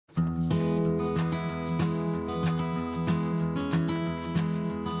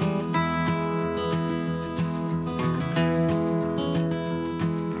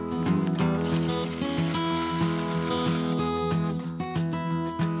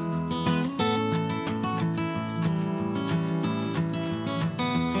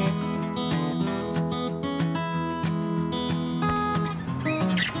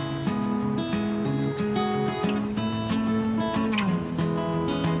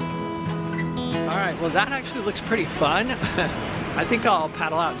right, well that actually looks pretty fun. I think I'll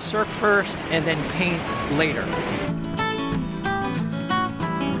paddle out and surf first and then paint later.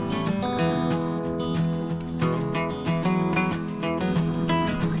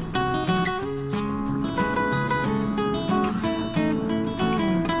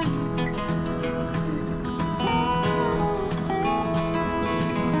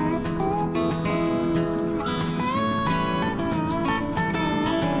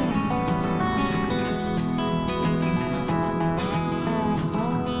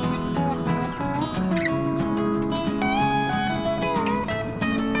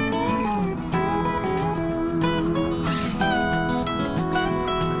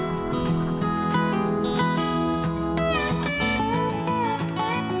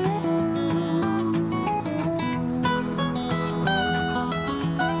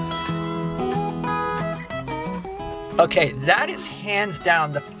 Okay, that is hands down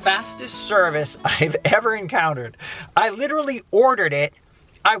the fastest service I've ever encountered. I literally ordered it.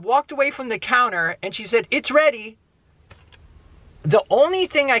 I walked away from the counter and she said, "It's ready." The only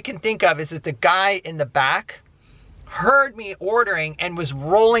thing I can think of is that the guy in the back heard me ordering and was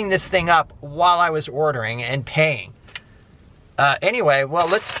rolling this thing up while I was ordering and paying. Anyway, well,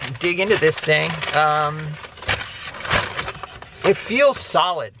 let's dig into this thing. It feels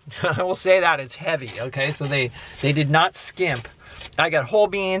solid. I will say that it's heavy, okay? So they did not skimp. I got whole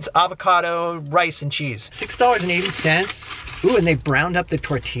beans, avocado, rice, and cheese. $6.80. Ooh, and they browned up the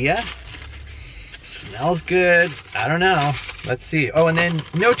tortilla. Smells good. I don't know. Let's see. Oh, and then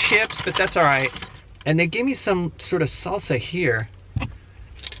no chips, but that's all right. And they gave me some sort of salsa here.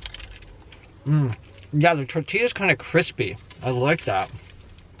 Yeah, the tortilla's kind of crispy. I like that.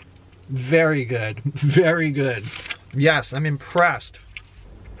 Very good. Very good. Yes, I'm impressed.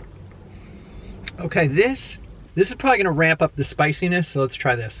 Okay, this is probably gonna ramp up the spiciness, so let's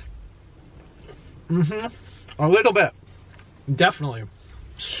try this. A little bit. Definitely.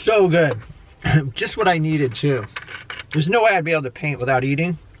 So good. Just what I needed too. There's no way I'd be able to paint without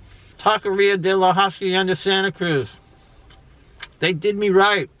eating. Taqueria de la Hacienda Santa Cruz. They did me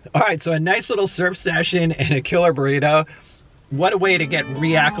right. All right, so a nice little surf session and a killer burrito. What a way to get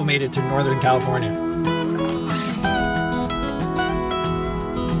reacclimated to Northern California.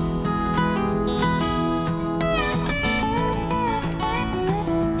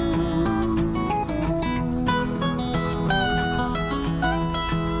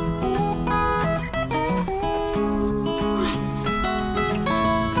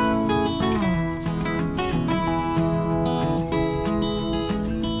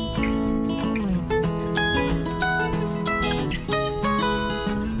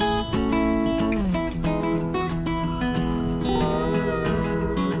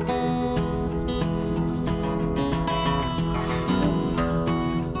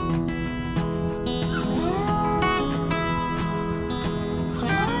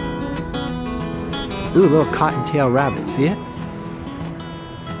 Ooh, little cottontail rabbit, see it?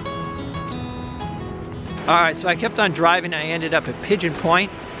 Alright, so I kept on driving. I ended up at Pigeon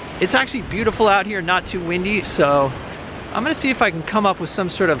Point. It's actually beautiful out here, not too windy, so I'm gonna see if I can come up with some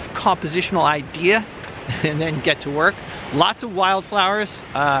sort of compositional idea and then get to work. Lots of wildflowers.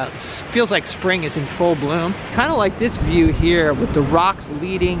 Feels like spring is in full bloom. Kind of like this view here with the rocks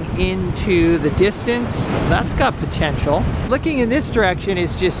leading into the distance. That's got potential. Looking in this direction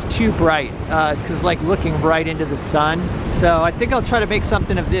is just too bright because it's like looking right into the sun. So I think I'll try to make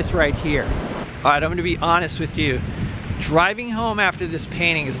something of this right here. All right, I'm gonna be honest with you. Driving home after this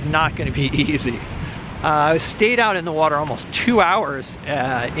painting is not gonna be easy. I stayed out in the water almost 2 hours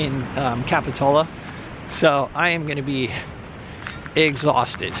in Capitola. So I am gonna be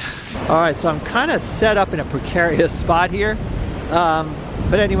exhausted. All right, so I'm kind of set up in a precarious spot here.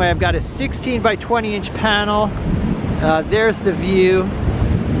 But anyway, I've got a 16 by 20 inch panel. There's the view.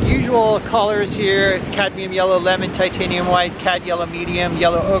 Usual colors here: cadmium yellow, lemon, titanium white, cad yellow medium,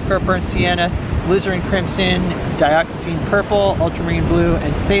 yellow ochre, burnt sienna, alizarin crimson, dioxazine purple, ultramarine blue,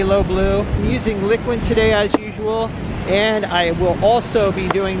 and phthalo blue. I'm using liquid today as usual. And I will also be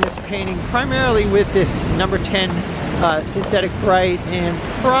doing this painting primarily with this number 10 synthetic bright and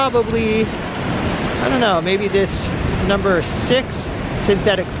probably, I don't know, maybe this number 6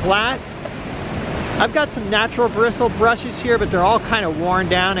 synthetic flat. I've got some natural bristle brushes here, but they're all kind of worn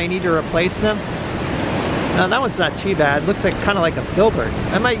down. I need to replace them. That one's not too bad. Looks like kind of like a filbert.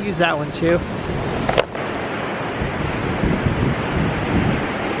 I might use that one too.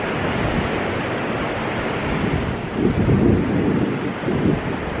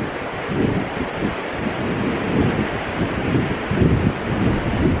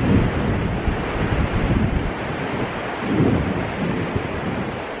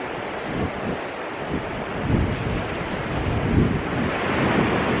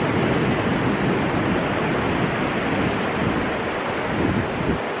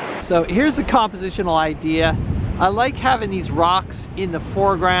 so here's the compositional idea. I like having these rocks in the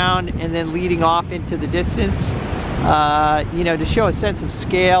foreground and then leading off into the distance, you know, to show a sense of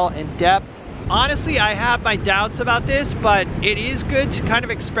scale and depth. Honestly, I have my doubts about this, but it is good to kind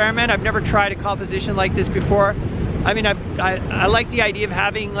of experiment. I've never tried a composition like this before. I mean, I like the idea of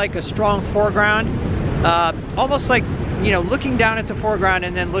having like a strong foreground, almost like, you know, looking down at the foreground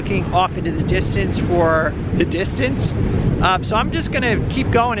and then looking off into the distance for the distance. So I'm just gonna keep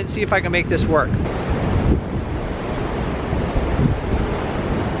going and see if I can make this work.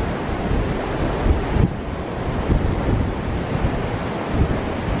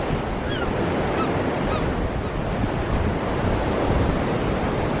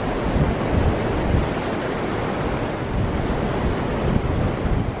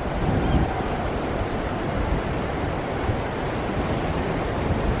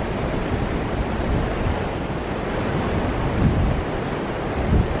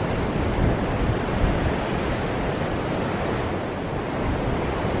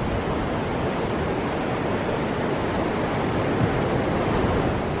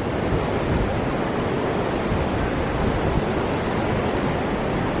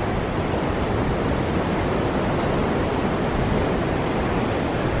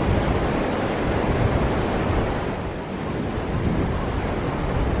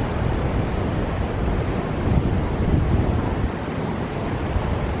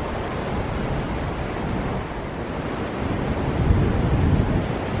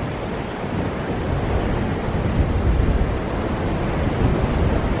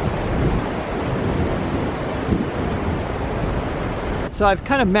 So I've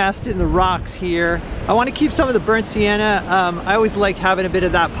kind of masked in the rocks here. I want to keep some of the burnt sienna. I always like having a bit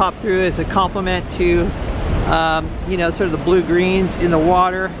of that pop through as a complement to, you know, sort of the blue-greens in the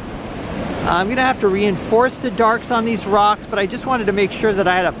water. I'm gonna have to reinforce the darks on these rocks, but I just wanted to make sure that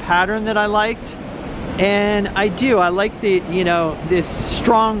I had a pattern that I liked. And I do. I like the, you know, this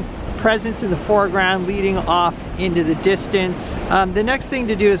strong presence in the foreground leading off into the distance. The next thing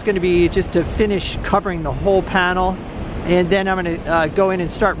to do is going to be just to finish covering the whole panel. And then I'm going to go in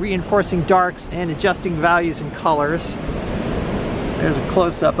and start reinforcing darks and adjusting values and colors. There's a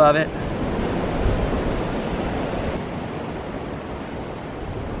close-up of it.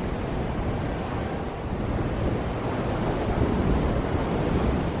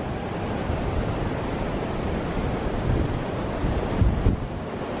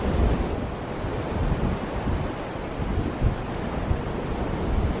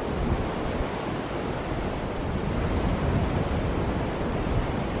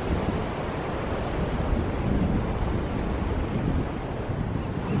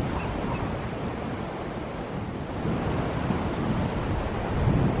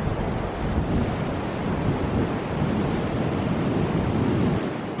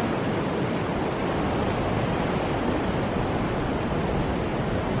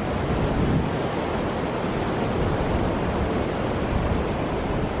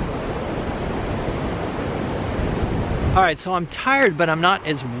 All right, so I'm tired, but I'm not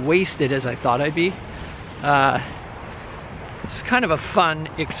as wasted as I thought I'd be. It's kind of a fun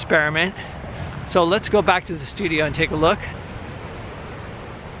experiment. So let's go back to the studio and take a look.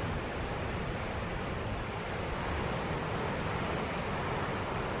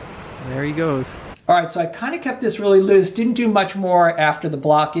 There he goes. All right, so I kind of kept this really loose. Didn't do much more after the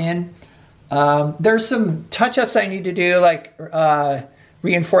block in. There's some touch-ups I need to do, like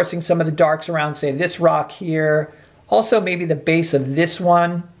reinforcing some of the darks around, say, this rock here. Also, maybe the base of this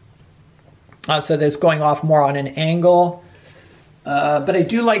one. So that's going off more on an angle. But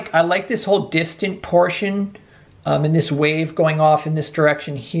I like this whole distant portion and this wave going off in this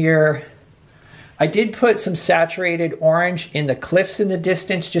direction here. I did put some saturated orange in the cliffs in the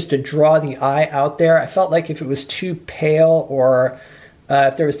distance just to draw the eye out there. I felt like if it was too pale or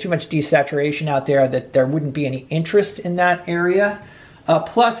if there was too much desaturation out there, that there wouldn't be any interest in that area.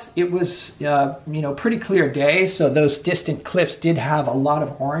 Plus, it was you know, pretty clear day, so those distant cliffs did have a lot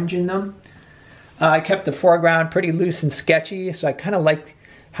of orange in them. I kept the foreground pretty loose and sketchy, so I kind of like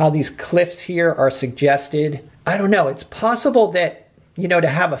how these cliffs here are suggested. I don't know, it's possible that, you know, to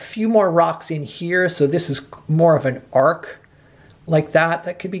have a few more rocks in here, so this is more of an arc like that.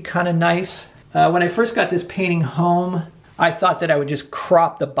 That could be kind of nice. When I first got this painting home, I thought that I would just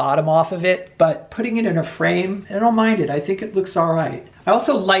crop the bottom off of it, but putting it in a frame, I don't mind it. I think it looks all right. I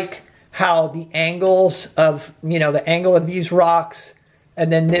also like how the angles of, you know, the angle of these rocks,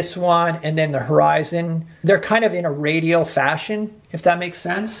 and then this one, and then the horizon, they're kind of in a radial fashion, if that makes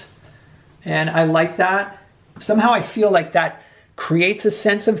sense. And I like that. Somehow I feel like that creates a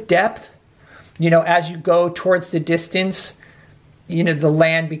sense of depth. You know, as you go towards the distance, you know, the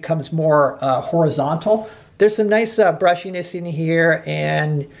land becomes more horizontal. There's some nice brushiness in here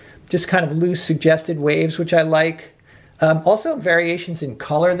and just kind of loose suggested waves, which I like. Also variations in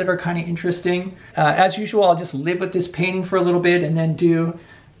color that are kind of interesting. As usual, I'll just live with this painting for a little bit and then do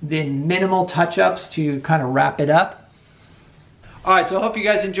the minimal touch-ups to kind of wrap it up. All right, so I hope you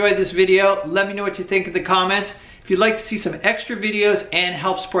guys enjoyed this video. Let me know what you think in the comments. If you'd like to see some extra videos and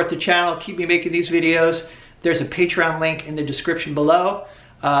help support the channel, keep me making these videos, there's a Patreon link in the description below.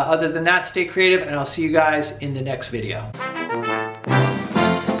 Other than that, stay creative, and I'll see you guys in the next video.